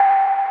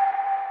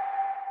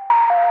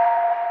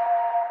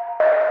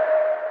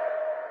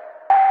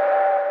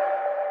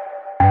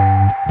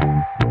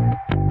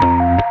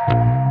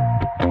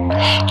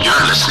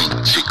You're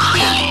listening to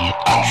Clearly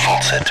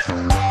Unfiltered.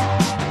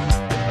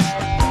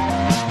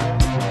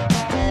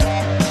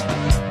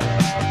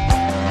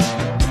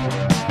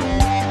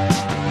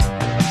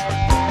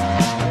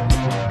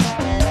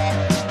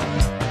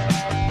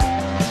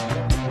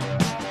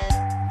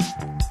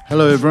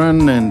 Hello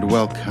everyone and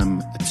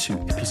welcome to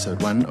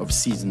episode 1 of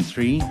season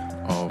 3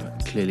 of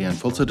Clearly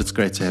Unfiltered. It's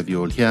great to have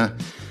you all here.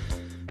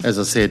 As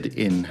I said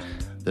in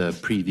the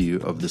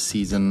preview of the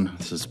season,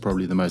 this is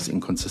probably the most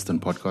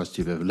inconsistent podcast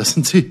you've ever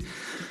listened to,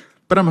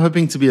 but I'm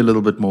hoping to be a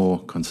little bit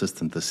more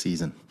consistent this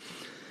season.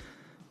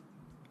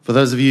 For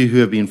those of you who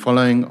have been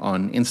following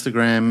on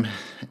Instagram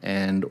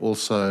and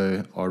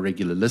also are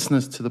regular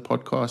listeners to the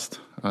podcast,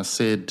 I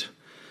said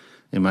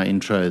in my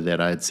intro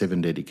that I had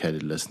 7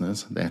 dedicated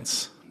listeners.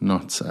 That's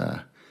not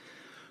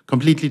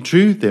completely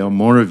true. There are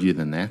more of you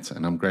than that,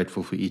 and I'm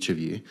grateful for each of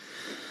you.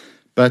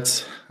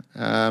 But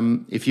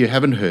if you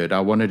haven't heard, I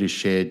wanted to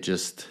share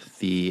just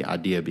the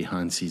idea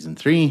behind season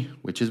 3,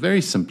 which is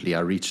very simply, I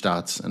reached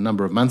out a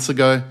number of months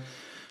ago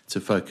to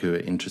folk who are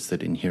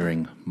interested in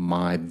hearing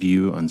my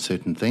view on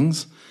certain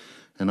things,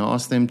 and I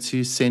asked them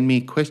to send me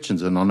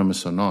questions,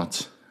 anonymous or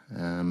not.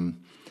 And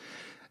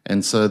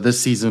so this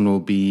season will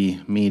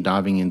be me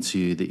diving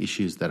into the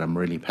issues that I'm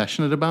really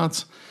passionate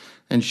about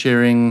and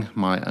sharing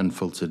my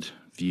unfiltered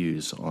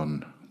views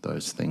on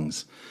those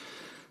things.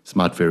 This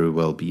might very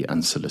well be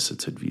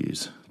unsolicited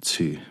views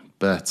too,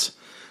 but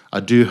I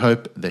do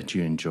hope that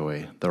you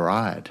enjoy the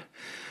ride.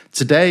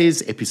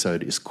 Today's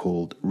episode is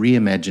called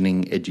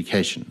Reimagining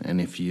Education,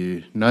 and if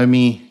you know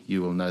me,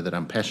 you will know that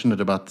I'm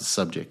passionate about this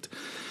subject.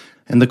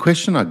 And the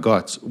question I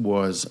got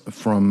was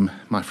from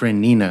my friend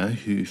Nina,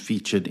 who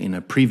featured in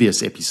a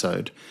previous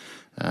episode.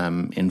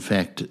 In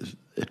fact,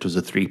 it was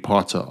a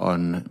 3-parter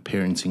on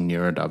parenting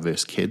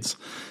neurodiverse kids.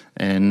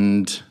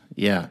 And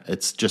yeah,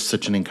 it's just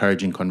such an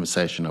encouraging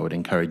conversation. I would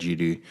encourage you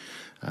to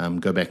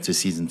go back to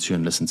season 2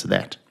 and listen to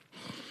that.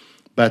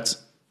 But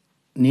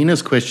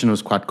Nina's question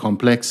was quite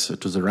complex.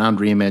 It was around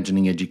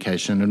reimagining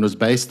education and was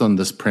based on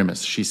this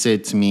premise. She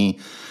said to me,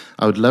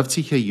 I would love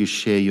to hear you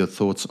share your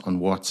thoughts on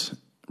what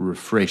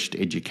refreshed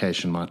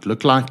education might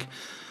look like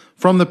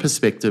from the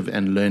perspective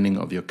and learning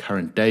of your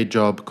current day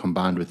job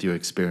combined with your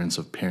experience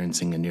of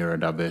parenting a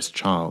neurodiverse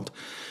child.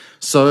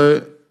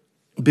 So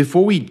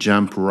before we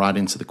jump right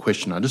into the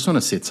question, I just want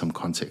to set some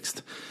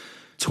context.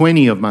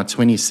 20 of my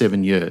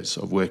 27 years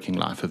of working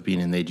life have been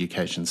in the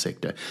education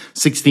sector.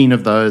 16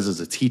 of those as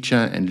a teacher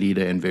and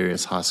leader in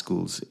various high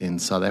schools in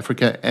South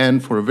Africa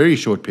and for a very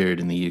short period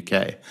in the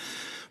UK.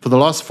 For the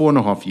last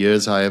 4.5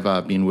 years, however,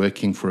 I've been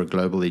working for a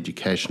global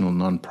educational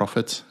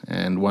nonprofit,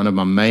 and one of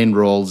my main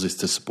roles is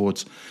to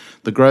support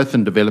the growth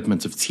and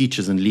development of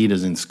teachers and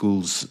leaders in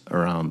schools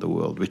around the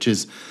world, which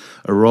is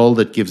a role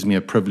that gives me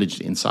a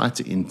privileged insight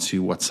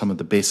into what some of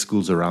the best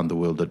schools around the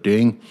world are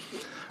doing.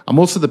 I'm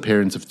also the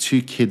parent of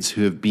 2 kids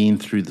who have been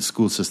through the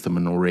school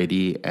system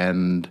already,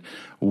 and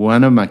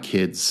one of my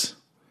kids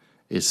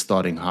is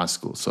starting high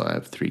school, so I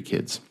have 3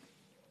 kids.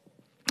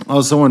 I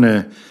also want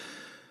to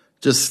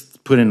just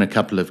put in a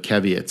couple of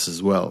caveats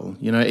as well.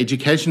 You know,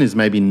 education is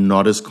maybe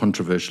not as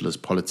controversial as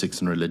politics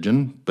and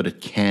religion, but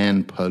it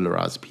can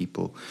polarize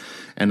people.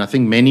 And I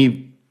think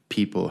many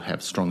people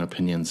have strong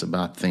opinions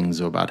about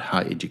things or about how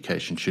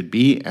education should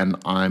be, and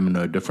I'm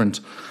no different.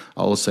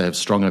 I also have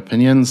strong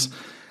opinions,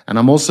 and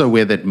I'm also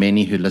aware that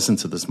many who listen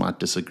to this might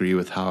disagree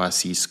with how I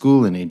see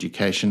school and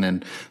education,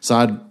 and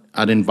so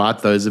I'd invite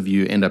those of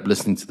you who end up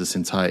listening to this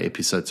entire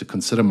episode to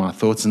consider my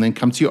thoughts and then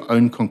come to your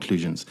own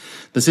conclusions.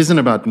 This isn't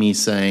about me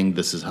saying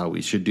this is how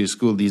we should do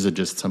school. These are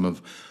just some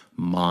of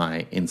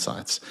my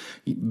insights.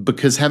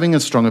 Because having a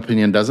strong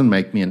opinion doesn't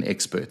make me an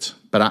expert,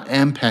 but I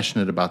am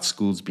passionate about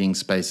schools being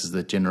spaces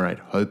that generate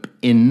hope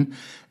in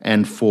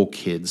and for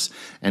kids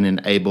and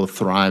enable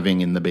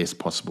thriving in the best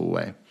possible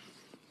way.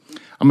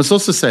 I must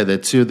also say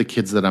that 2 of the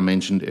kids that I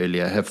mentioned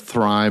earlier have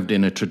thrived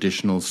in a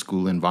traditional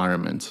school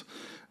environment.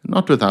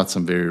 Not without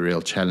some very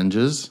real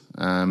challenges,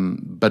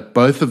 but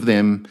both of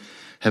them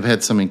have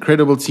had some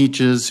incredible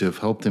teachers who have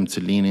helped them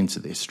to lean into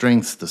their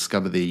strengths,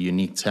 discover their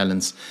unique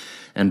talents,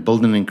 and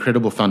build an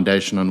incredible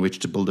foundation on which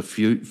to build a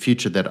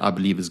future that I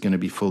believe is going to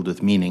be filled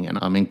with meaning, and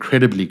I'm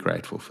incredibly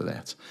grateful for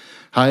that.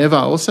 However,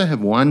 I also have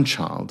one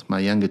child, my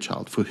younger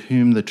child, for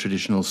whom the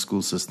traditional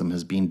school system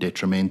has been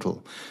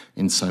detrimental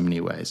in so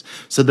many ways.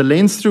 So the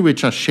lens through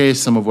which I share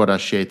some of what I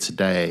share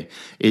today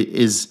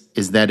is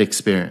that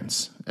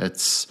experience.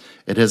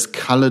 It has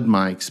colored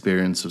my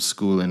experience of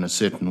school in a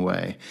certain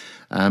way.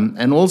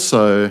 And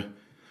also,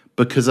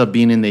 because I've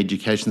been in the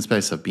education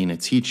space, I've been a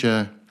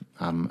teacher,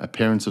 a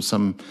parent of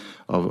some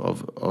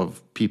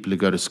of people who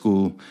go to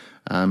school.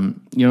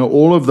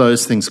 All of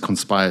those things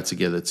conspire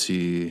together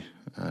to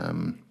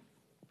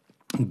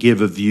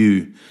give a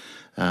view,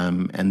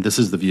 and this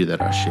is the view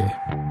that I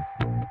share.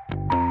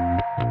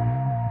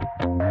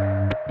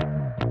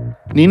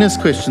 Nina's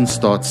question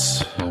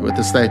starts with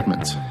a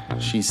statement.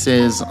 She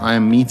says, I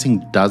am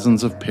meeting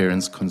dozens of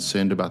parents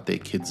concerned about their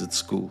kids at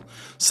school,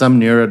 some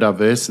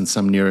neurodiverse and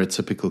some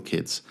neurotypical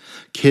kids.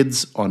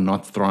 Kids are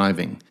not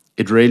thriving.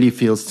 it really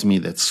feels to me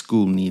that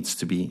school needs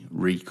to be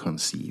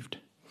reconceived.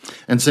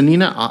 And so,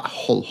 Nina, I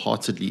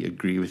wholeheartedly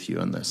agree with you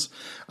on this.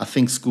 I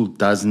think school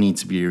does need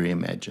to be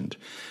reimagined.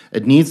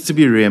 It needs to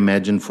be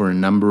reimagined for a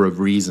number of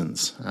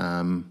reasons,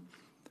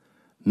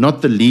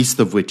 not the least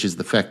of which is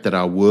the fact that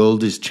our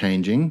world is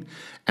changing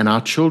and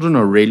our children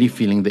are really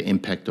feeling the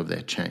impact of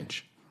that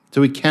change.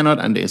 So we cannot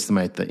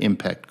underestimate the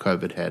impact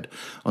COVID had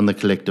on the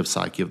collective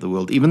psyche of the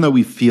world, even though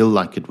we feel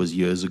like it was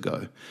years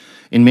ago.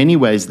 In many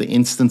ways, the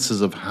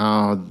instances of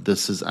how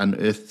this has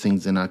unearthed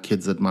things in our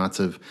kids that might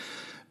have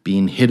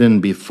been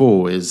hidden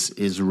before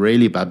is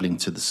really bubbling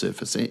to the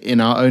surface. In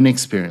our own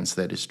experience,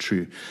 that is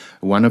true.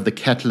 One of the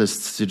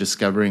catalysts to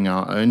discovering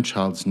our own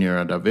child's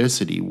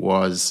neurodiversity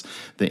was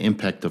the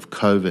impact of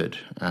COVID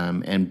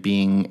and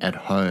being at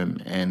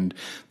home and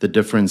the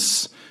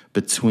difference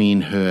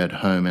between her at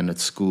home and at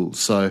school.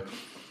 So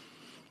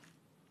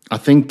I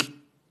think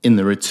in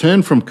the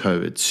return from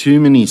COVID, too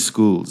many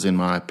schools, in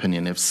my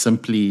opinion, have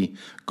simply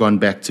gone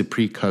back to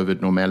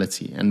pre-COVID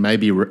normality and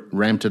maybe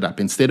ramped it up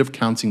instead of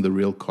counting the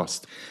real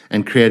cost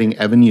and creating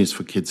avenues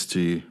for kids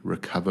to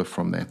recover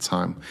from that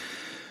time.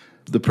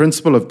 The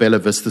principal of Bella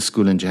Vista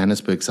School in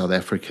Johannesburg, South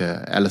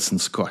Africa, Alison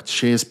Scott,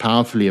 shares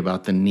powerfully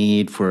about the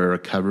need for a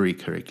recovery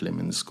curriculum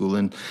in the school.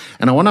 And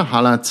I want to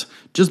highlight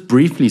just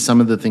briefly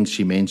some of the things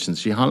she mentions.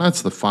 She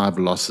highlights the 5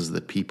 losses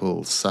that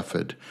people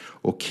suffered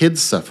or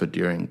kids suffered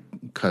during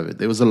COVID.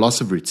 There was a loss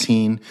of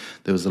routine.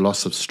 There was a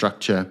loss of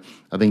structure.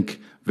 I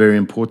think very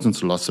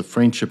important, a loss of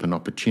friendship and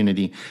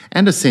opportunity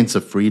and a sense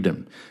of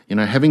freedom. You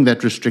know, having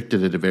that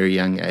restricted at a very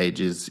young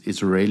age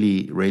is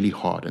really, really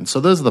hard. And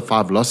so those are the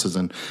 5 losses,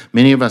 and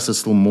many of us are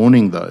still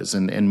mourning those,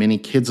 and many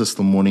kids are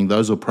still mourning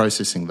those or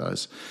processing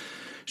those.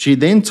 She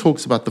then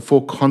talks about the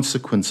 4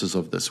 consequences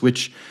of this,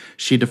 which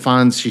she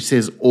defines. She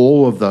says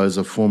all of those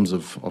are forms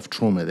of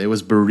trauma. There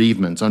was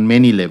bereavement on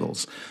many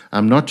levels,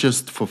 not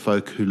just for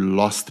folk who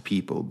lost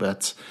people,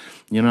 but,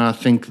 you know, I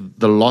think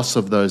the loss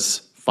of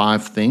those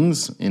 5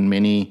 things in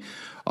many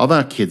of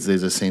our kids,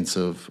 there's a sense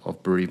of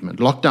bereavement.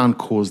 Lockdown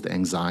caused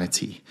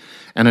anxiety,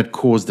 and it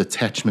caused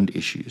attachment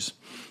issues,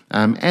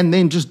 and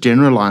then just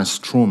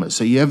generalized trauma.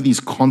 So you have these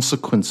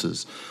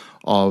consequences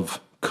of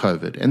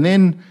COVID. And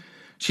then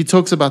she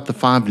talks about the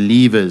 5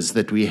 levers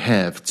that we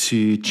have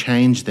to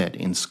change that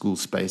in school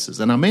spaces.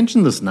 And I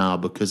mention this now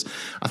because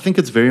I think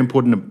it's very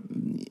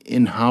important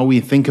in how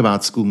we think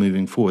about school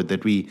moving forward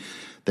that we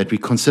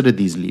consider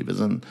these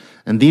levers.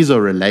 And these are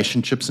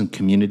relationships and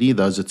community.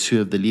 Those are 2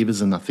 of the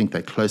levers, and I think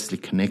they're closely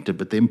connected.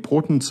 But the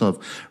importance of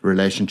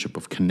relationship,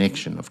 of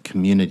connection, of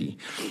community.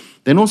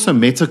 Then also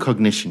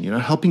metacognition, you know,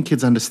 helping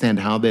kids understand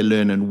how they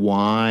learn and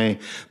why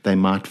they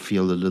might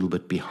feel a little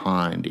bit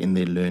behind in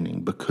their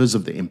learning because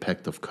of the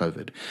impact of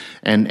COVID.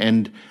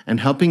 And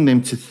helping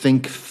them to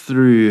think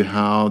through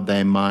how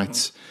they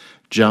might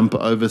jump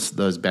over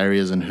those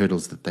barriers and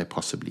hurdles that they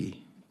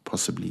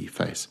possibly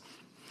face.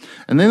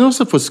 And then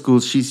also for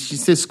schools, she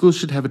says schools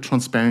should have a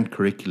transparent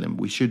curriculum.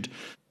 We should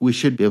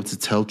be able to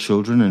tell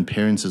children and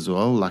parents as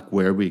well, like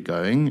where we're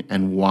going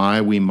and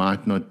why we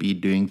might not be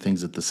doing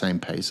things at the same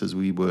pace as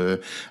we were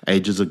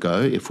ages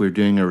ago. If we're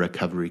doing a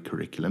recovery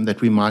curriculum,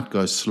 that we might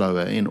go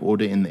slower in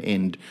order in the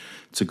end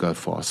to go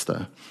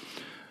faster.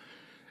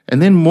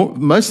 And then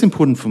most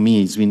important for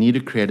me is we need to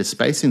create a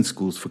space in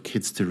schools for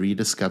kids to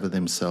rediscover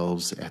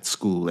themselves at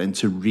school and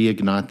to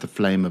reignite the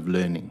flame of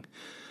learning.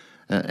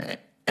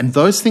 And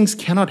those things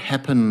cannot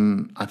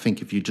happen, I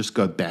think, if you just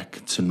go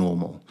back to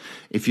normal,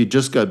 if you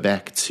just go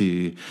back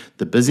to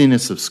the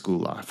busyness of school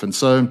life. And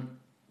so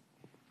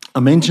I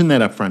mention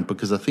that up front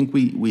because I think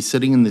we're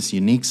sitting in this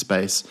unique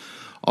space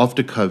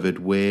after COVID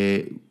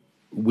where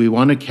we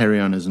want to carry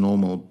on as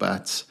normal,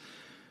 but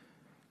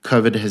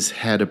COVID has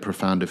had a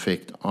profound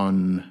effect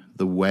on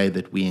the way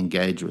that we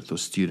engage with, or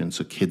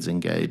students or kids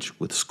engage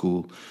with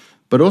school.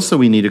 But also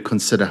we need to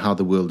consider how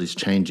the world is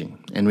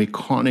changing, and we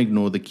can't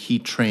ignore the key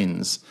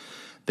trends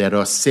that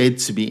are said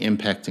to be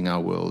impacting our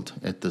world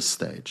at this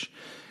stage.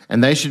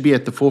 And they should be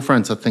at the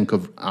forefront, I think,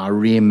 of our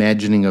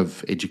reimagining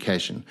of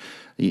education.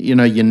 You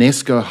know,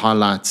 UNESCO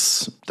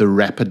highlights the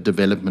rapid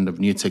development of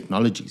new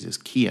technologies as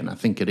key, and I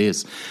think it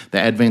is. The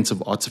advent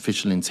of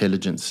artificial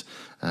intelligence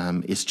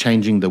is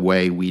changing the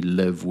way we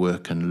live,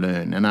 work, and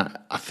learn. And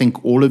I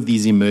think all of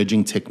these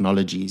emerging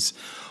technologies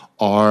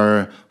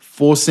are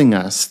forcing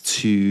us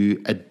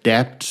to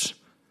adapt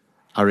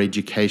our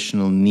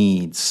educational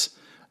needs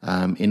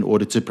in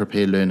order to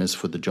prepare learners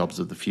for the jobs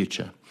of the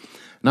future.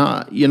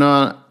 Now, you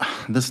know,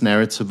 this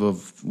narrative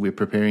of we're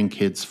preparing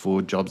kids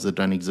for jobs that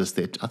don't exist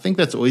yet, I think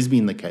that's always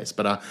been the case.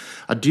 But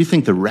I do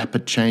think the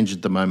rapid change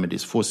at the moment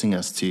is forcing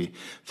us to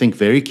think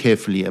very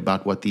carefully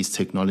about what these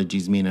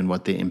technologies mean and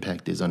what their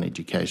impact is on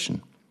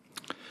education.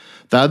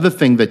 The other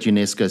thing that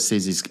UNESCO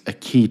says is a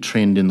key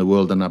trend in the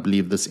world, and I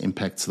believe this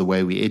impacts the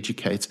way we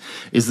educate,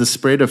 is the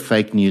spread of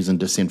fake news and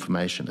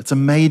disinformation. It's a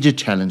major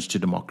challenge to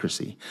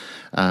democracy.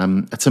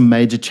 It's a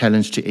major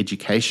challenge to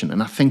education.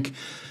 And I think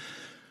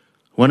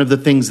one of the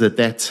things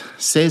that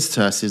says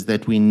to us is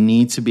that we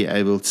need to be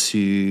able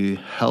to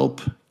help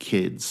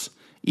kids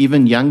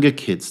even younger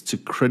kids to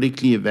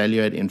critically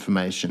evaluate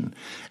information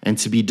and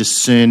to be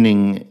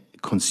discerning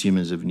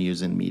consumers of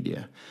news and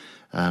media,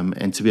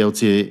 and to be able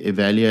to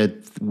evaluate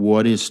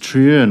what is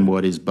true and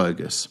what is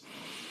bogus.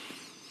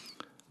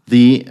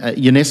 The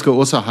UNESCO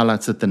also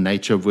highlights that the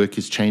nature of work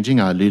is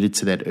changing. I alluded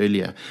to that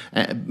earlier.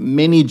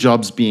 Many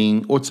jobs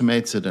being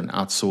automated and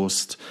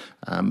outsourced.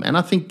 And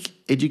I think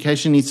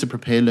education needs to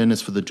prepare learners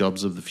for the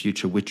jobs of the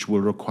future, which will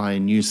require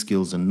new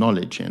skills and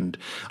knowledge. And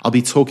I'll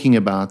be talking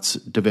about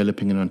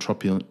developing an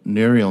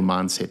entrepreneurial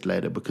mindset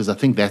later, because I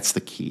think that's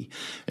the key.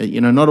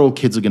 Not all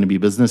kids are going to be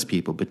business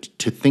people, but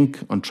to think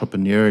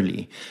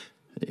entrepreneurially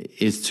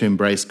is to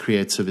embrace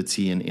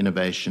creativity and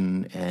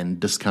innovation and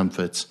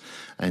discomfort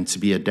and to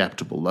be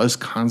adaptable. Those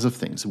kinds of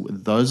things.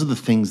 Those are the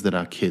things that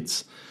our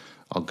kids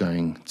are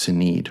going to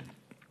need.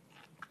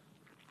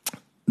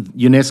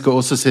 UNESCO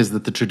also says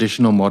that the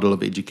traditional model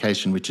of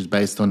education, which is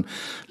based on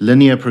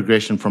linear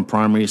progression from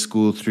primary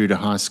school through to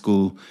high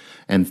school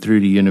and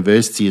through to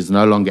university, is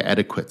no longer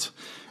adequate.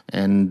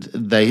 And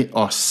they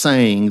are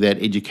saying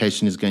that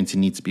education is going to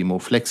need to be more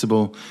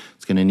flexible.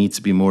 It's going to need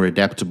to be more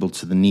adaptable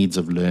to the needs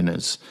of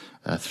learners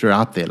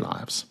throughout their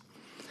lives.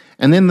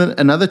 And then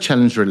another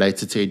challenge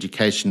related to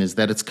education is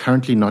that it's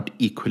currently not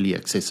equally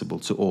accessible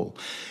to all.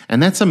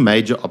 And that's a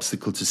major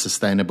obstacle to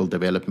sustainable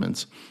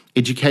development.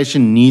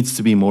 Education needs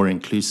to be more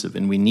inclusive,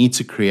 and we need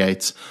to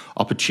create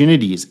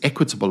opportunities,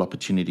 equitable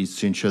opportunities,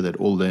 to ensure that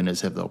all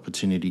learners have the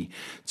opportunity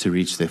to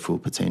reach their full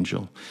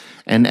potential.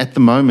 And at the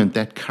moment,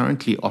 that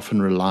currently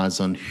often relies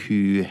on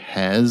who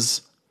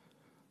has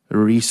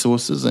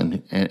resources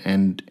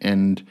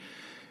and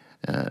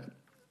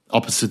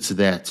opposite to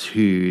that,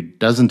 who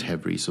doesn't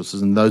have resources,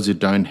 and those who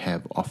don't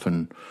have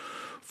often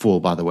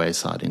fall by the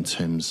wayside in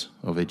terms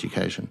of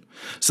education.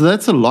 So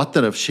that's a lot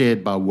that I've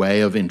shared by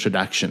way of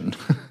introduction.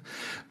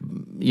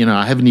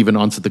 I haven't even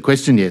answered the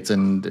question yet,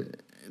 and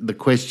the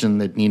question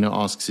that Nina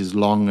asks is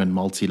long and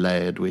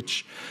multi-layered,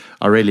 which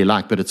I really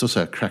like, but it's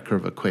also a cracker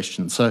of a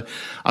question. So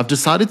I've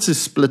decided to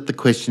split the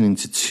question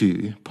into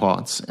two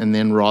parts, and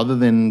then rather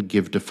than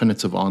give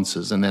definitive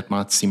answers, and that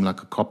might seem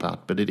like a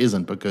cop-out, but it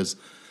isn't, because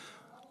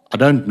I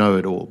don't know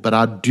it all, but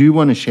I do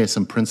want to share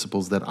some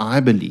principles that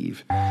I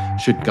believe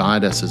should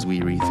guide us as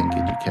we rethink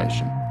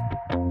education.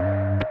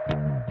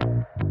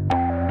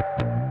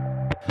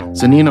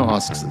 So Nina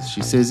asks this.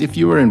 She says, if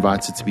you were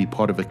invited to be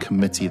part of a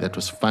committee that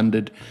was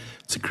funded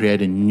to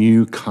create a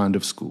new kind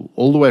of school,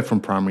 all the way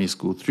from primary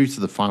school through to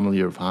the final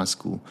year of high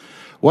school,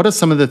 what are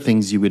some of the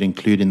things you would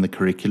include in the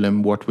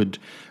curriculum? What would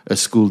a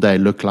school day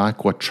look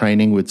like? What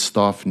training would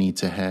staff need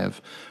to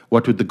have?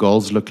 What would the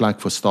goals look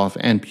like for staff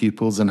and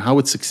pupils? And how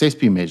would success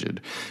be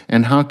measured?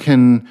 And how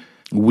can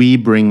we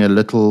bring a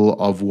little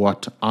of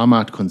what I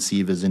might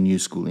conceive as a new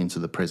school into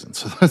the present?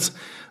 So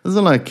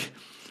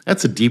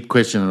that's a deep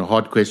question and a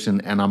hard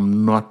question, and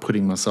I'm not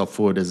putting myself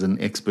forward as an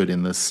expert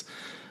in this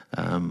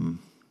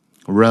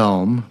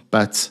realm,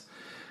 but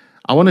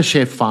I want to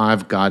share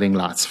 5 guiding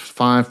lights,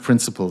 5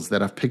 principles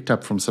that I've picked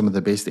up from some of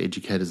the best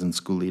educators and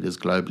school leaders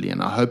globally.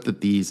 And I hope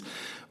that these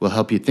will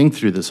help you think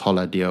through this whole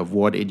idea of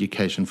what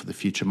education for the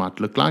future might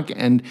look like.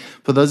 And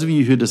for those of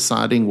you who are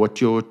deciding what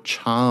your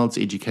child's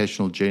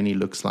educational journey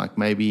looks like,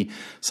 maybe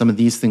some of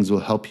these things will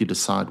help you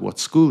decide what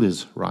school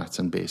is right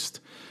and best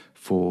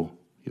for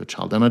your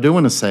child. And I do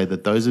want to say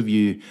that those of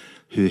you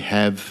who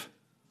have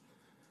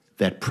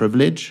that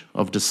privilege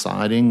of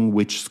deciding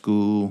which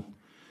school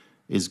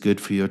is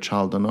good for your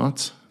child or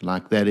not,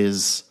 that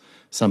is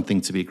something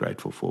to be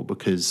grateful for,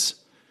 because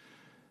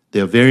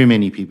there are very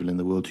many people in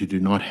the world who do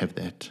not have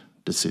that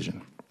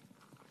decision.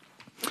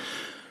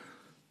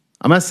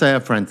 I must say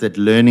up front that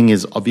learning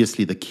is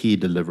obviously the key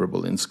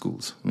deliverable in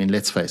schools. I mean,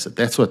 let's face it,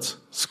 that's what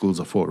schools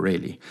are for,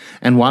 really.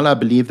 And while I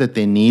believe that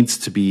there needs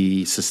to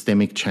be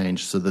systemic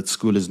change so that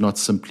school is not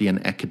simply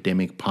an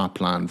academic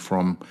pipeline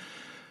from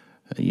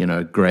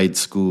grade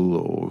school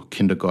or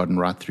kindergarten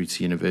right through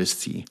to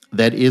university,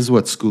 that is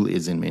what school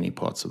is in many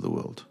parts of the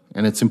world.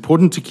 And it's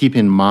important to keep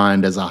in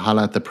mind, as I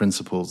highlight the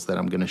principles that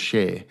I'm going to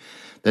share,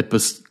 that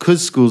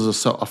because schools are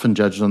so often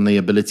judged on the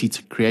ability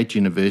to create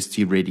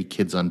university-ready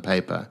kids on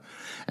paper,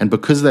 and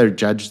because they're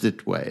judged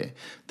this way,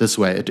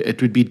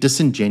 it would be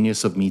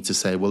disingenuous of me to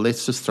say, well,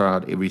 let's just throw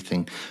out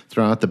everything,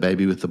 throw out the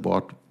baby with the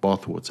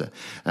bathwater.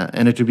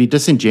 And it would be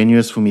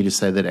disingenuous for me to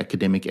say that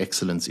academic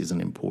excellence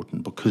isn't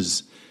important,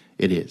 because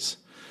it is.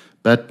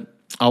 But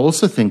I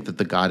also think that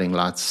the guiding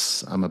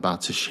lights I'm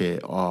about to share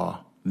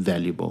are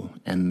valuable,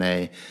 and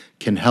they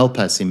can help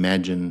us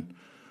imagine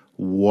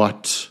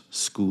what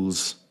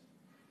schools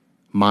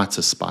might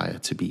aspire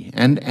to be.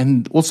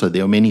 And also,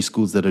 there are many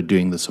schools that are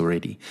doing this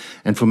already.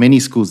 And for many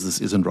schools, this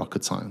isn't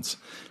rocket science.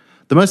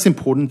 The most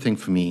important thing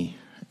for me,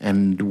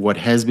 and what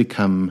has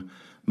become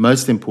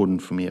most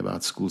important for me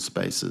about school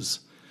spaces,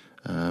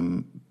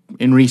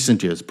 in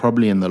recent years,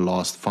 probably in the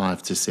last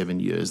 5 to 7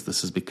 years,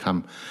 this has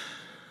become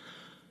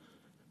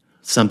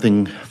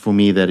something for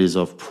me that is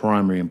of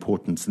primary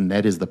importance, and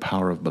that is the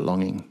power of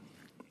belonging.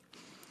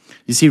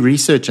 You see,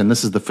 research, and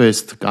this is the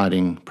first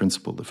guiding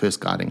principle, the first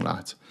guiding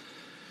light,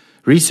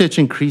 Research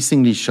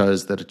increasingly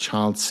shows that a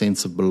child's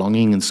sense of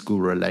belonging in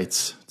school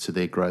relates to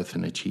their growth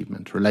and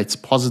achievement, relates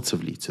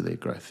positively to their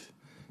growth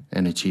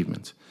and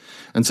achievement.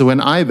 And so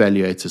when I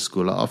evaluate a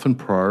school, I often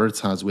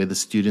prioritize where the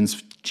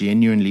students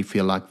genuinely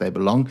feel like they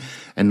belong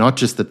and not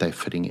just that they're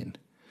fitting in.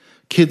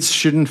 Kids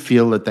shouldn't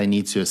feel that they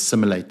need to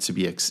assimilate to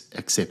be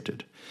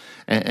accepted.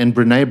 And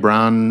Brené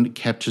Brown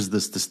captures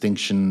this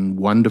distinction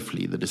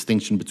wonderfully, the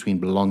distinction between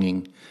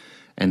belonging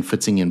and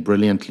fitting in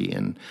brilliantly.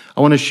 And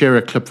I want to share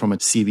a clip from a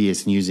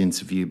CBS News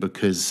interview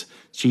because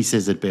she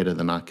says it better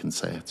than I can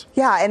say it.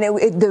 Yeah,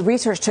 and the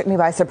research took me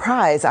by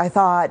surprise. I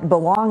thought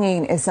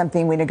belonging is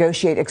something we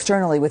negotiate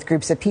externally with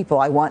groups of people.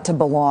 I want to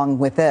belong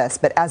with this.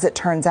 But as it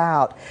turns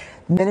out,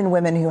 men and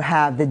women who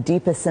have the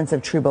deepest sense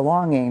of true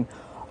belonging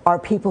are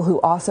people who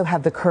also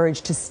have the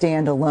courage to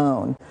stand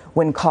alone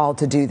when called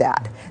to do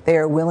that. They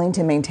are willing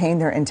to maintain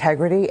their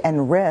integrity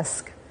and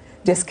risk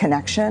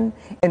disconnection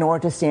in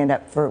order to stand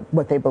up for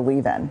what they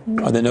believe in.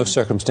 Are there no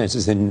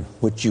circumstances in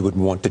which you would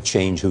want to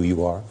change who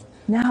you are?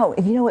 No,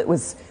 and you know what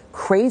was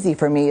crazy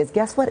for me is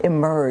guess what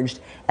emerged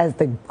as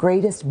the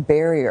greatest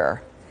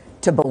barrier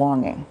to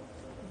belonging?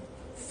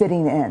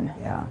 Fitting in.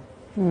 Yeah.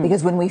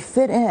 Because when we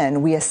fit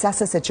in, we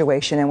assess a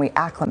situation and we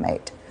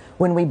acclimate.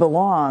 When we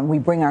belong, we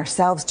bring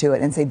ourselves to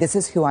it and say, this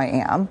is who I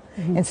am.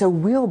 And so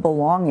real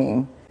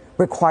belonging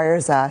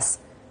requires us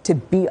to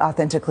be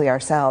authentically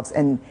ourselves,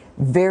 and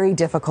very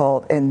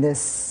difficult in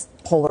this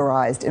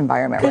polarized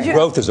environment. Right now.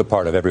 Growth is a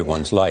part of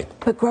everyone's life.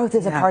 But growth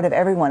is a part of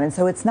everyone. And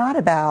so it's not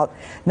about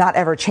not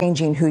ever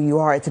changing who you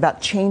are. It's about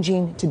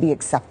changing to be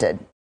accepted.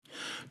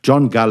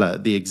 John Guller,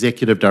 the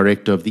executive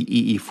director of the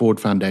E.E.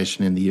 Ford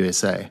Foundation in the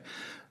USA,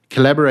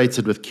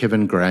 collaborated with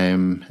Kevin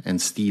Graham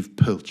and Steve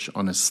Pilch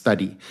on a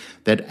study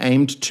that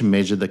aimed to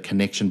measure the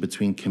connection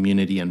between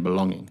community and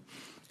belonging,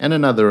 and a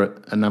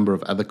number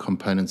of other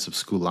components of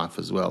school life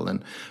as well.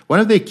 And one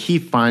of their key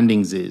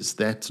findings is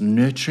that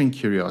nurturing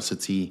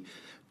curiosity,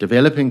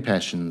 developing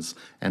passions,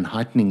 and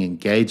heightening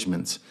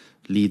engagement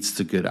leads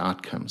to good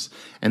outcomes.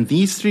 And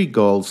these three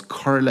goals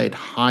correlate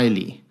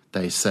highly,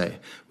 they say,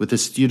 with a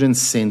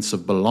student's sense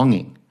of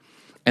belonging,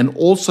 and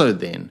also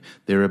then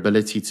their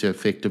ability to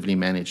effectively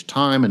manage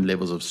time and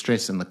levels of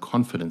stress and the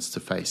confidence to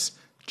face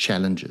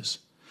challenges.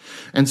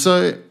 And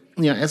so,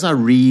 as I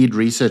read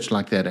research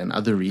like that and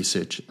other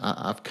research,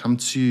 I've come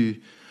to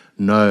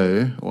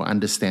know or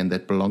understand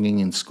that belonging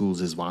in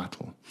schools is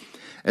vital.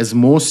 As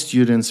more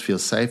students feel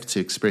safe to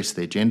express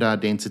their gender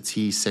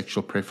identity,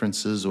 sexual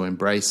preferences, or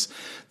embrace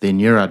their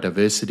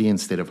neurodiversity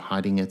instead of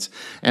hiding it,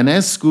 and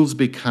as schools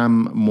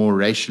become more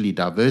racially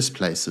diverse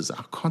places,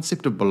 our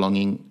concept of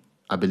belonging,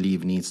 I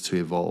believe, needs to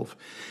evolve.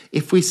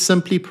 If we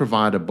simply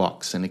provide a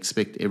box and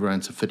expect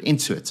everyone to fit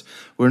into it,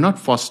 we're not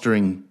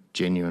fostering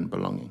genuine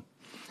belonging.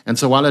 And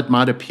so while it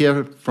might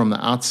appear from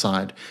the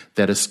outside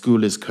that a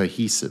school is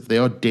cohesive,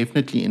 there are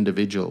definitely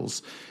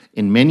individuals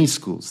in many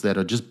schools that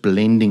are just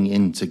blending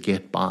in to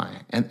get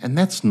by. And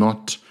that's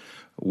not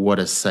what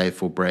a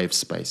safe or brave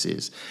space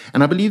is.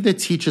 And I believe that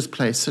teachers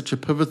play such a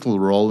pivotal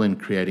role in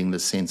creating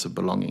this sense of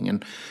belonging.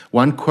 And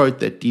one quote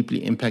that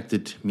deeply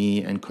impacted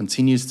me and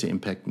continues to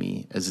impact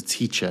me as a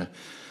teacher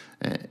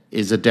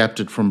is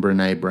adapted from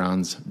Brené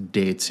Brown's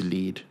Dare to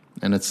Lead.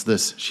 And it's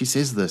this. She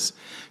says this: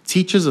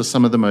 teachers are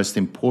some of the most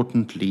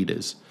important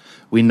leaders.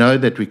 We know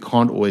that we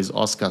can't always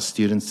ask our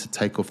students to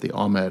take off their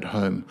armor at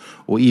home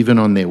or even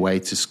on their way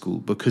to school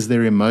because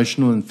their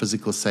emotional and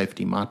physical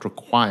safety might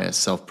require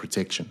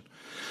self-protection.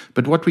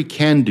 But what we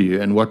can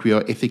do, and what we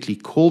are ethically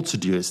called to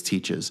do as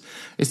teachers,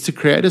 is to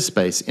create a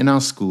space in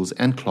our schools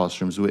and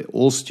classrooms where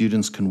all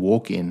students can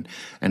walk in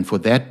and for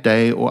that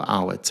day or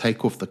hour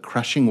take off the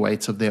crushing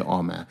weight of their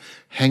armor,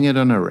 hang it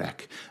on a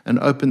rack, and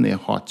open their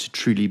heart to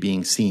truly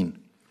being seen.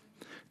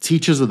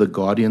 Teachers are the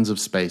guardians of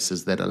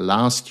spaces that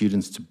allow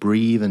students to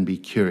breathe and be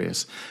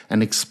curious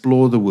and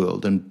explore the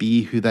world and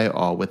be who they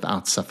are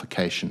without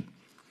suffocation.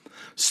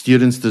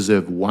 Students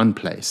deserve one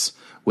place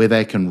where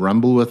they can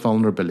rumble with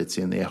vulnerability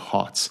and their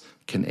hearts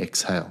can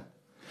exhale.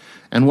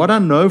 And what I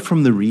know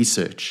from the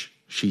research,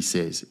 she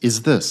says,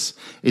 is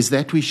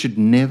that we should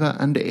never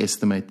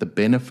underestimate the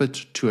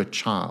benefit to a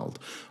child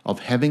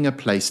of having a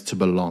place to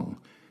belong,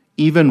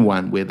 even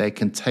one where they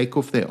can take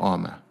off their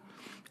armor.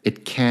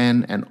 It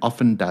can and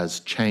often does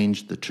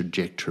change the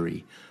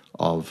trajectory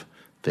of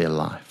their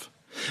life.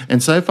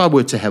 And so if I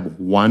were to have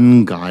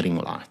one guiding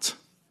light,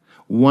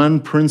 one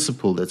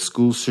principle that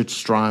schools should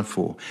strive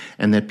for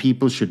and that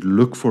people should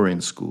look for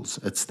in schools,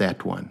 it's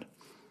that one.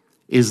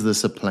 Is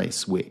this a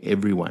place where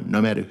everyone,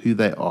 no matter who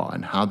they are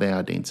and how they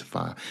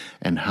identify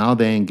and how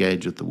they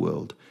engage with the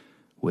world,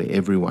 where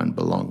everyone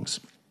belongs?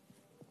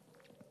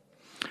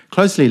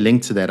 Closely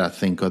linked to that, I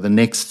think, are the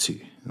next two.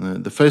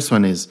 The first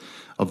one is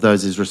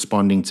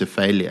responding to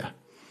failure.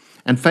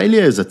 And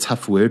failure is a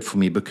tough word for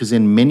me because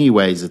in many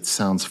ways it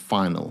sounds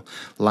final,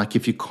 like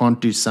if you can't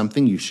do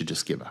something, you should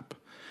just give up.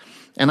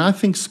 And I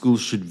think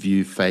schools should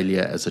view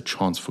failure as a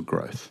chance for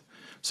growth.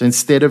 So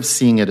instead of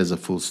seeing it as a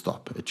full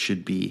stop, it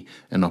should be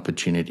an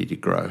opportunity to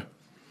grow.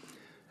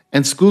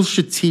 And schools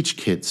should teach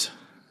kids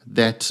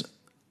that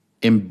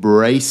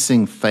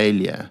embracing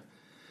failure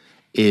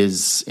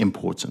is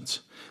important.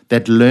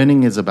 That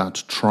learning is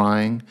about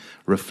trying,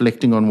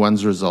 reflecting on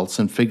one's results,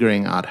 and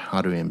figuring out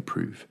how to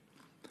improve.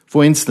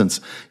 For instance,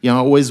 I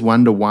always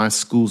wonder why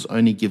schools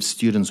only give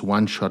students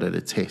one shot at a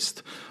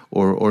test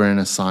or an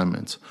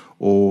assignment,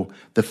 or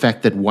the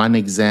fact that one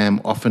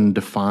exam often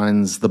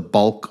defines the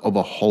bulk of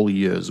a whole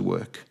year's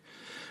work.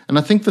 And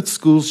I think that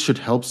schools should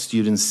help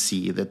students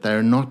see that they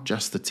are not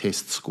just a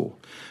test score,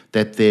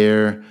 that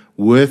their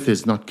worth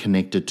is not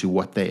connected to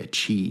what they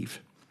achieve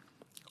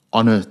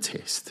on a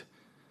test.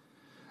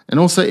 And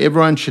also,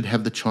 everyone should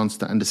have the chance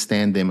to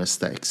understand their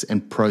mistakes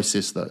and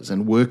process those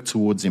and work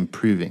towards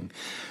improving.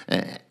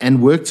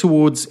 And work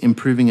towards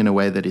improving in a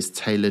way that is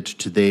tailored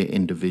to their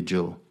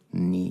individual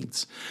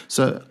needs.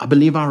 So I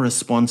believe our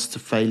response to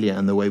failure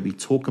and the way we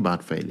talk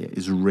about failure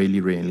is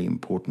really, really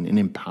important in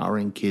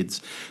empowering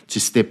kids to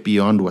step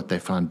beyond what they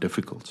find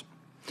difficult.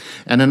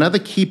 And another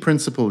key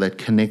principle that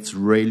connects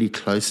really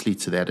closely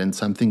to that, and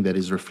something that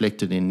is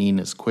reflected in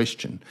Nina's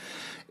question,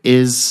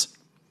 is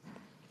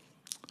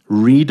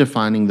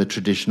redefining the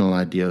traditional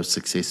idea of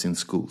success in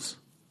schools.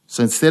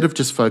 So instead of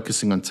just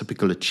focusing on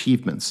typical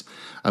achievements,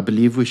 I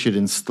believe we should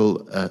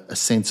instill a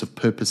sense of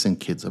purpose in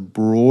kids, a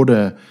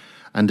broader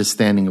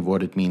understanding of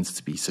what it means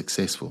to be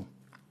successful.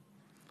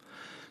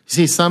 You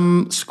see,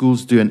 some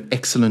schools do an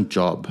excellent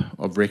job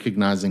of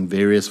recognizing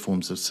various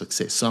forms of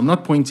success. So I'm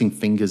not pointing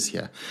fingers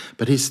here,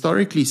 but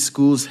historically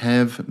schools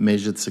have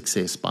measured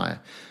success by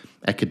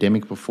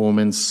academic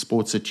performance,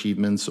 sports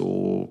achievements,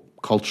 or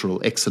cultural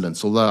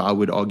excellence, although I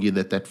would argue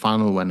that that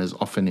final one has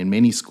often in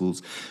many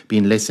schools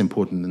been less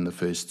important than the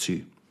first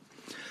two.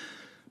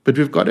 But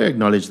we've got to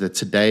acknowledge that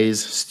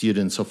today's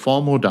students are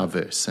far more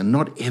diverse, and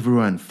not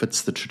everyone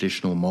fits the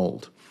traditional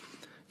mold.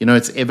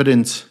 It's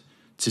evident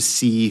to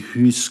see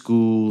who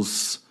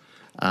schools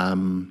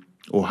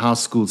or how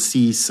schools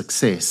see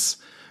success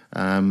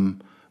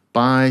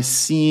by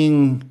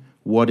seeing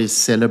what is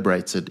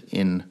celebrated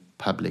in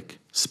public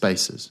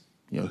spaces.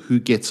 Who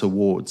gets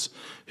awards,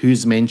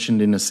 who's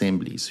mentioned in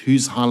assemblies,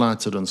 who's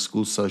highlighted on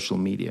school social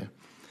media.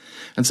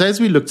 And so as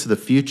we look to the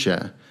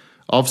future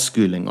of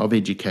schooling, of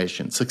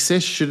education,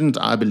 success shouldn't,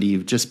 I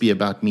believe, just be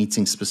about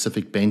meeting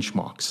specific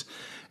benchmarks.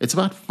 It's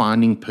about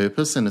finding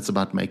purpose, and it's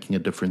about making a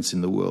difference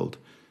in the world.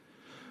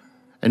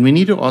 And we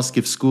need to ask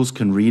if schools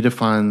can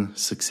redefine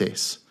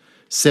success,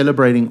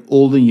 celebrating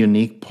all the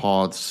unique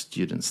paths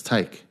students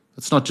take.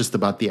 It's not just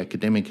about the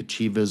academic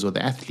achievers or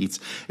the athletes.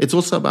 It's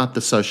also about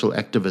the social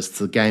activists,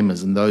 the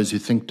gamers, and those who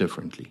think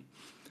differently.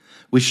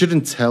 We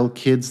shouldn't tell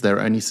kids they're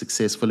only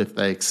successful if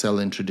they excel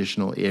in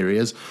traditional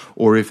areas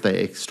or if they're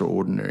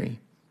extraordinary.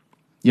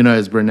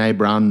 As Brené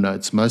Brown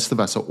notes, most of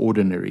us are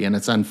ordinary, and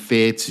it's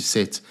unfair to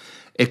set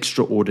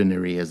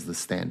extraordinary as the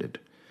standard.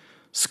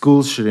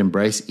 Schools should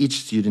embrace each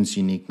student's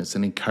uniqueness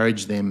and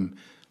encourage them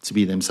to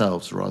be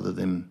themselves rather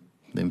than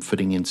them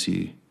fitting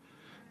into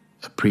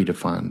a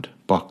predefined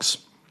box.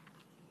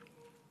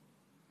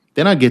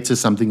 Then I get to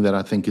something that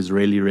I think is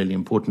really, really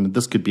important.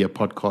 This could be a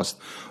podcast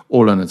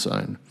all on its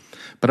own.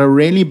 But I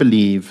really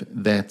believe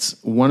that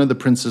one of the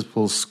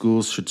principles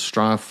schools should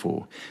strive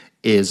for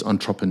is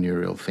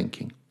entrepreneurial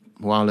thinking.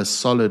 While a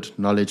solid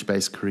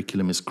knowledge-based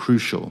curriculum is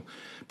crucial,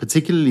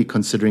 particularly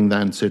considering the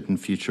uncertain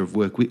future of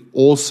work, we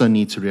also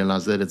need to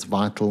realize that it's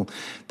vital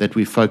that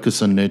we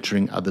focus on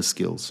nurturing other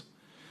skills.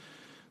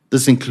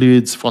 This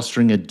includes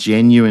fostering a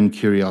genuine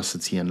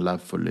curiosity and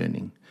love for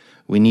learning.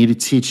 We need to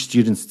teach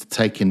students to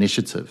take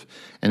initiative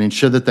and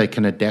ensure that they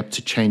can adapt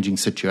to changing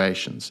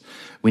situations.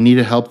 We need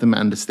to help them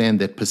understand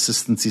that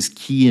persistence is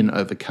key in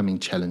overcoming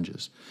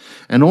challenges,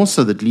 and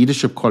also that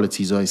leadership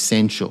qualities are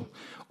essential.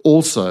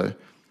 Also,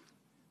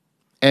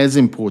 as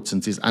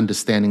important is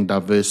understanding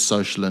diverse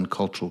social and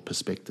cultural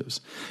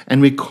perspectives.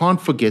 And we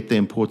can't forget the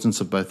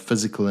importance of both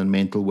physical and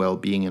mental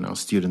well-being in our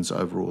students'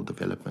 overall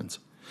development.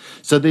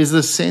 So there's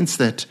this sense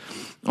that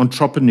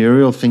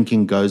entrepreneurial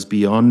thinking goes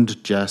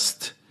beyond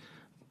just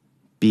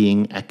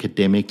being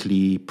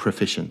academically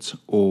proficient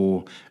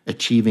or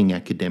achieving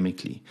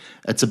academically.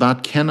 It's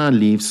about, can I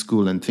leave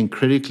school and think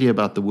critically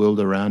about the world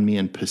around me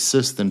and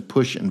persist and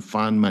push and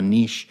find my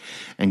niche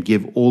and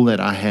give all that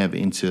I have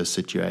into a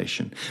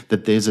situation,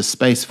 that there's a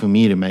space for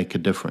me to make a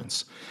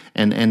difference.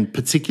 And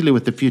particularly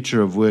with the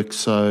future of work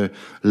so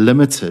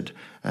limited,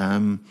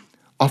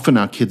 often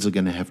our kids are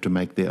going to have to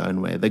make their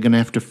own way. They're going to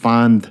have to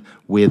find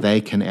where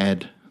they can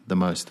add the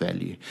most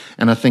value.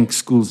 And I think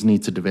schools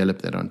need to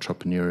develop that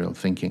entrepreneurial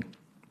thinking.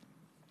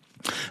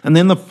 And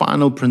then the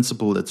final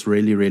principle that's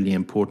really, really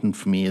important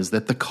for me is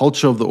that the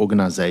culture of the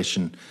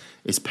organization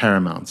is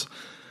paramount.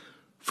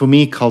 For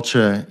me,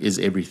 culture is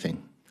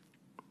everything.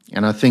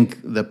 And I think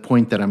the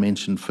point that I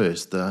mentioned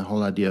first, the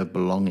whole idea of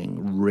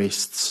belonging,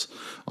 rests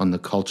on the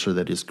culture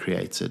that is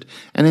created,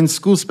 and in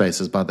school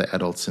spaces by the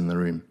adults in the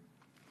room.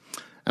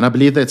 And I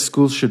believe that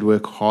schools should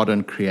work hard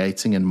on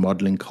creating and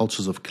modeling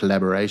cultures of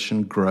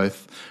collaboration,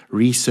 growth,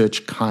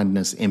 research,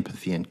 kindness,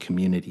 empathy, and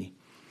community.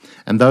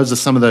 And those are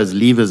some of those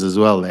levers as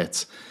well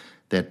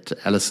that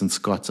Alison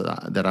Scott,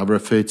 that I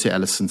referred to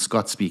Alison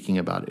Scott speaking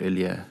about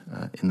earlier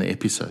in the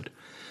episode.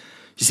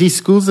 You see,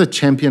 schools that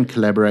champion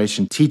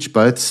collaboration teach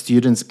both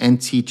students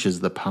and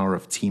teachers the power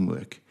of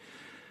teamwork.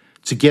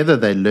 Together,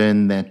 they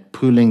learn that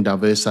pooling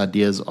diverse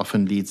ideas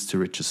often leads to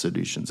richer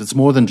solutions. It's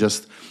more than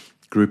just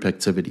group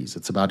activities.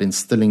 It's about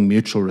instilling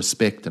mutual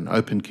respect and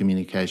open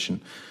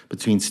communication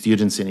between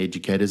students and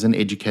educators and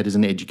educators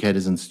and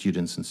educators and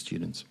students and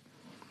students.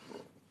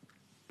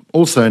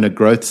 Also in a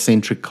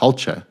growth-centric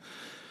culture.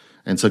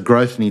 And so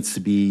growth needs to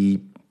be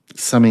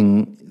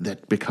something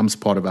that becomes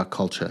part of our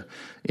culture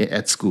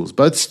at schools.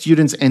 Both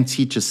students and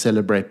teachers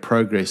celebrate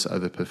progress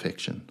over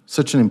perfection.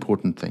 Such an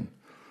important thing.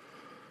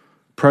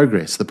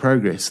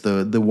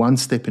 The one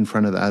step in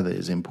front of the other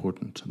is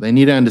important. They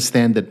need to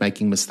understand that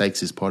making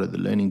mistakes is part of the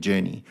learning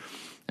journey.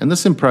 And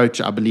this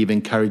approach, I believe,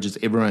 encourages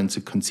everyone to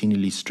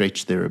continually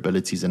stretch their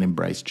abilities and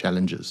embrace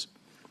challenges.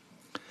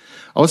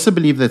 I also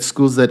believe that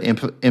schools that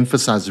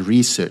emphasize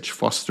research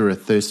foster a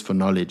thirst for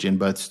knowledge in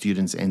both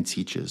students and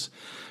teachers.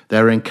 They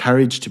are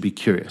encouraged to be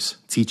curious,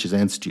 teachers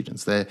and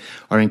students. They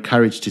are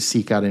encouraged to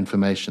seek out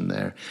information.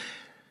 They're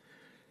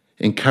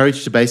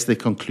encouraged to base their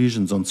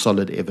conclusions on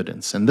solid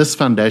evidence. And this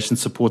foundation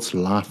supports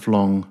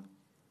lifelong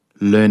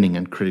learning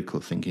and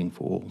critical thinking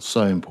for all.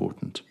 So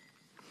important.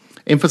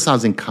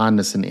 Emphasizing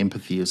kindness and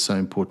empathy is so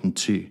important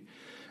too.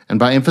 And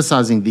by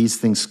emphasizing these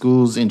things,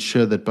 schools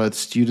ensure that both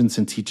students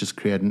and teachers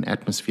create an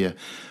atmosphere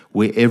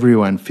where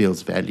everyone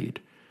feels valued.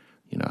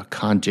 A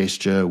kind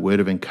gesture, a word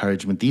of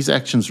encouragement. These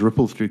actions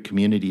ripple through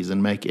communities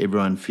and make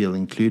everyone feel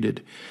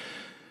included.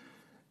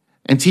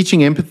 And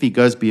teaching empathy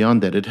goes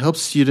beyond that. It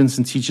helps students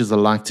and teachers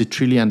alike to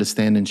truly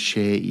understand and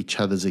share each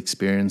other's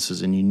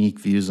experiences and unique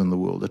views on the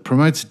world. It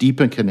promotes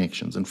deeper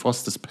connections and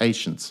fosters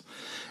patience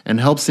and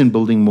helps in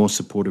building more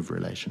supportive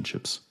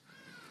relationships.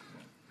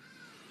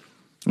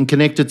 And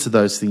connected to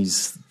those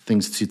things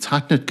too,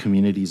 tight-knit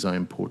communities are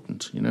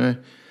important.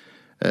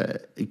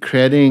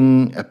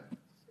 Creating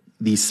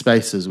these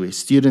spaces where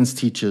students,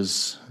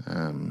 teachers,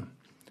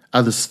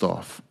 other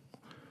staff,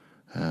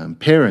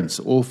 parents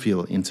all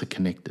feel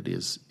interconnected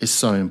is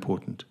so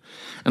important.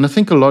 And I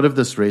think a lot of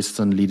this rests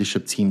on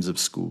leadership teams of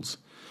schools.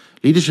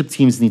 Leadership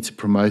teams need to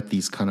promote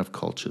these kind of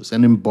cultures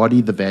and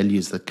embody the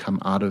values that come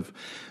out of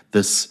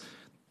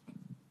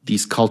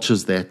these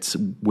cultures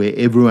where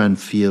everyone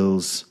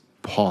feels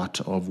part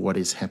of what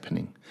is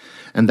happening.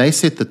 And they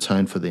set the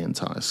tone for the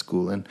entire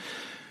school. And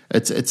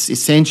it's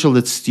essential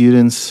that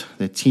students,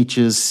 that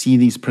teachers see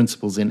these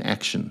principles in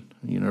action,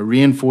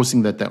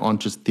 reinforcing that they aren't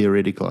just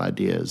theoretical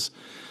ideas,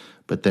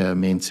 but they are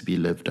meant to be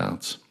lived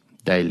out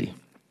daily.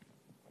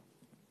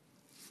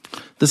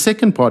 The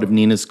second part of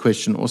Nina's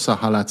question also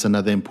highlights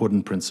another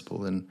important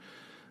principle, and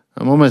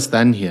I'm almost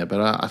done here, but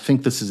I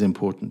think this is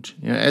important.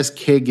 As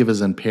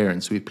caregivers and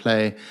parents, we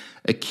play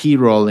a key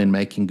role in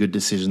making good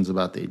decisions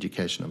about the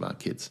education of our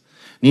kids.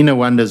 Nina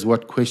wonders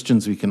what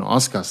questions we can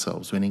ask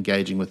ourselves when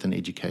engaging with an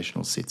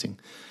educational setting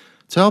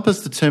to help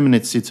us determine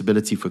its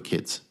suitability for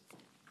kids,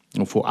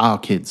 or for our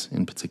kids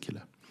in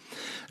particular.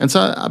 And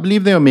so I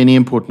believe there are many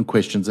important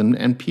questions,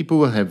 and people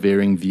will have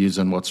varying views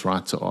on what's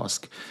right to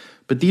ask.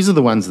 But these are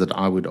the ones that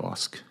I would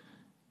ask.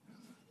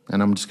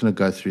 And I'm just going to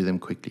go through them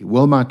quickly.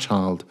 Will my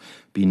child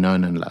be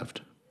known and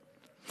loved?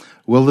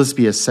 Will this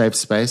be a safe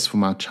space for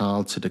my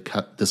child to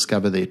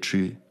discover their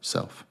true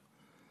self?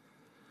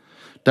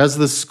 Does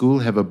this school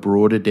have a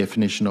broader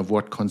definition of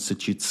what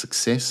constitutes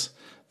success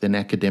than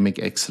academic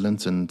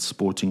excellence and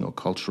sporting or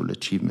cultural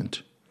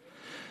achievement?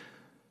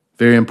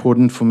 Very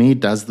important for me,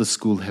 does the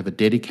school have a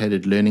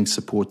dedicated learning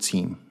support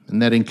team?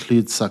 And that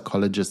includes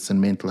psychologists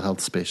and mental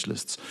health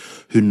specialists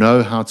who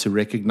know how to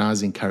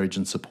recognize, encourage,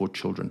 and support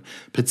children,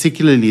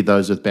 particularly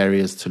those with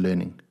barriers to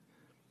learning.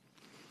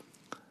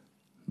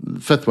 The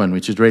fifth one,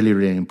 which is really,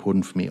 really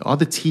important for me, are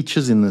the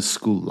teachers in the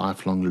school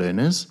lifelong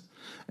learners,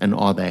 and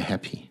are they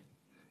happy?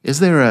 Is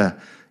there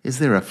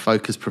a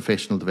focused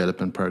professional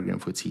development program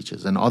for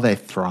teachers, and are they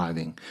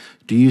thriving?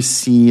 Do you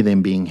see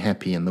them being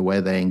happy in the way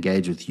they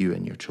engage with you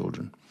and your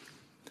children?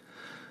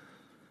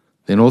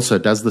 Then also,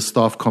 does the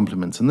staff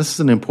complement? And this is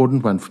an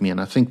important one for me, and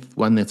I think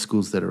one that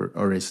schools that are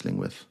wrestling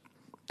with.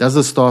 Does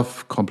the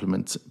staff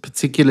complement,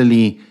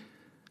 particularly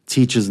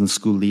teachers and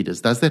school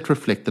leaders? Does that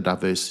reflect the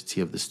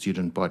diversity of the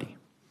student body?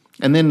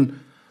 And then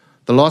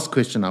the last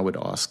question I would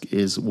ask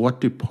is,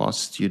 what do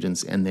past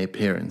students and their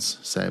parents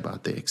say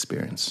about their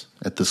experience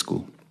at the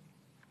school?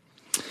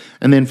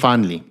 And then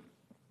finally,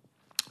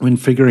 when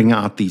figuring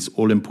out these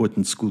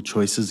all-important school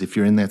choices, if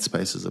you're in that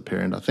space as a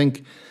parent, I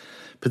think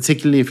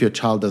particularly if your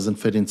child doesn't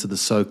fit into the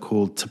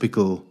so-called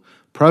typical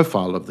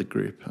profile of the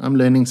group, I'm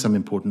learning some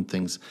important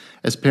things.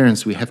 As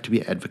parents, we have to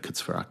be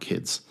advocates for our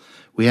kids.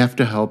 We have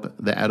to help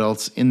the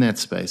adults in that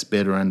space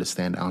better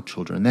understand our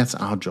children. That's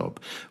our job.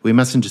 We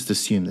mustn't just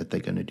assume that they're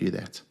going to do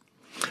that.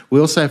 We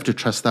also have to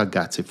trust our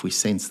guts if we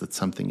sense that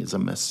something is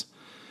amiss.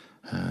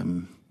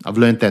 I've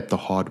learned that the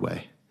hard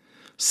way.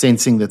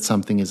 Sensing that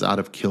something is out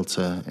of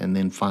kilter and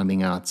then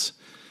finding out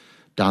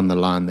down the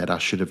line that I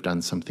should have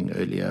done something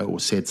earlier or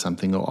said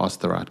something or asked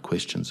the right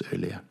questions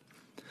earlier.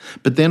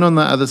 But then on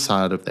the other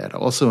side of that, I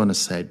also want to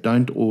say,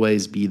 don't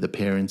always be the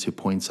parent who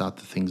points out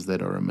the things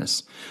that are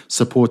amiss.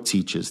 Support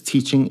teachers.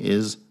 Teaching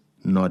is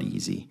not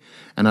easy.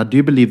 And I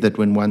do believe that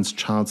when one's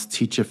child's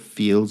teacher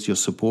feels your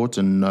support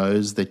and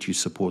knows that you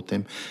support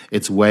them,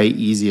 it's way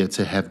easier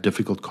to have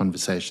difficult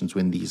conversations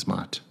when these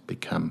might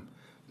become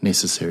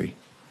necessary.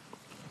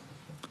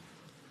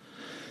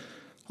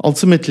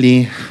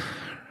 Ultimately,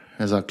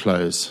 as I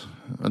close,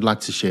 I'd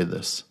like to share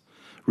this.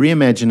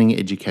 Reimagining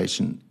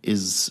education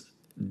is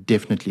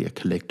definitely a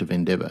collective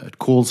endeavor. It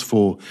calls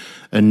for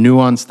a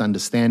nuanced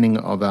understanding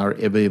of our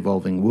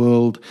ever-evolving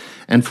world,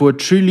 and for a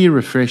truly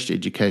refreshed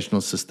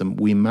educational system,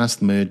 we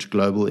must merge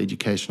global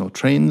educational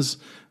trends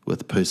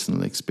with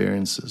personal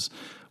experiences.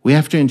 We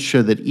have to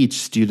ensure that each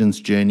student's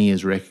journey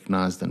is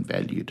recognized and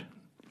valued.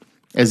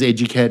 As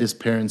educators,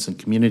 parents, and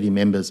community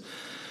members,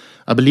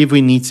 I believe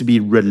we need to be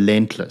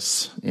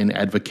relentless in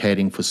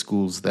advocating for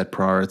schools that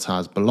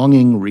prioritize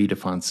belonging,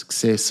 redefine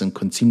success, and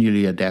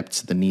continually adapt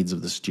to the needs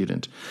of the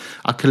student.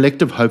 Our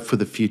collective hope for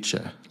the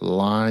future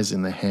lies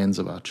in the hands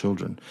of our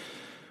children.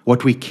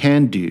 What we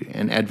can do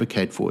and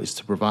advocate for is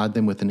to provide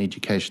them with an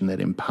education that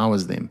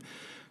empowers them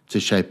to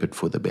shape it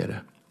for the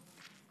better.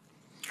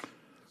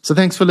 So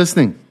thanks for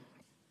listening.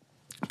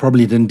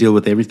 Probably didn't deal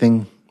with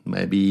everything.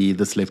 Maybe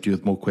this left you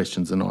with more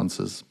questions than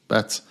answers,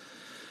 but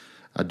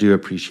I do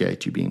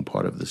appreciate you being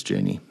part of this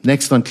journey.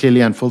 Next on Clearly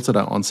Unfiltered,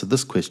 I answer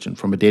this question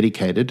from a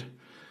dedicated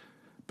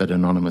but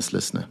anonymous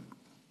listener.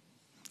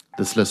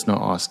 This listener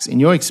asks, in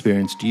your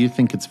experience, do you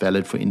think it's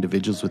valid for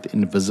individuals with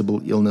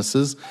invisible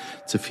illnesses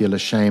to feel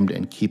ashamed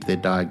and keep their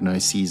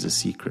diagnoses a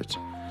secret?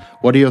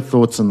 What are your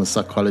thoughts on the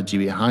psychology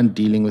behind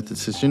dealing with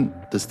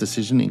this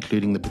decision,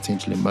 including the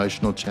potential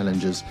emotional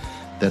challenges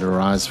that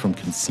arise from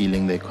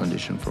concealing their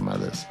condition from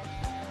others?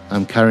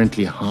 I'm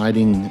currently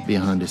hiding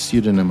behind a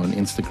pseudonym on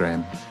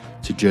Instagram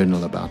to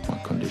journal about my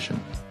condition.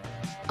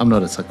 I'm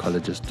not a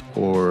psychologist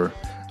or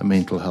a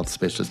mental health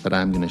specialist, but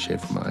I'm going to share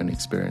from my own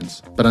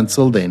experience. But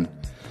until then,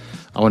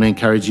 I want to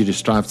encourage you to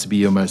strive to be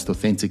your most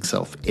authentic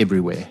self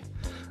everywhere.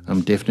 I'm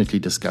definitely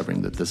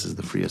discovering that this is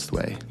the freest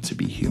way to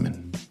be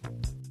human.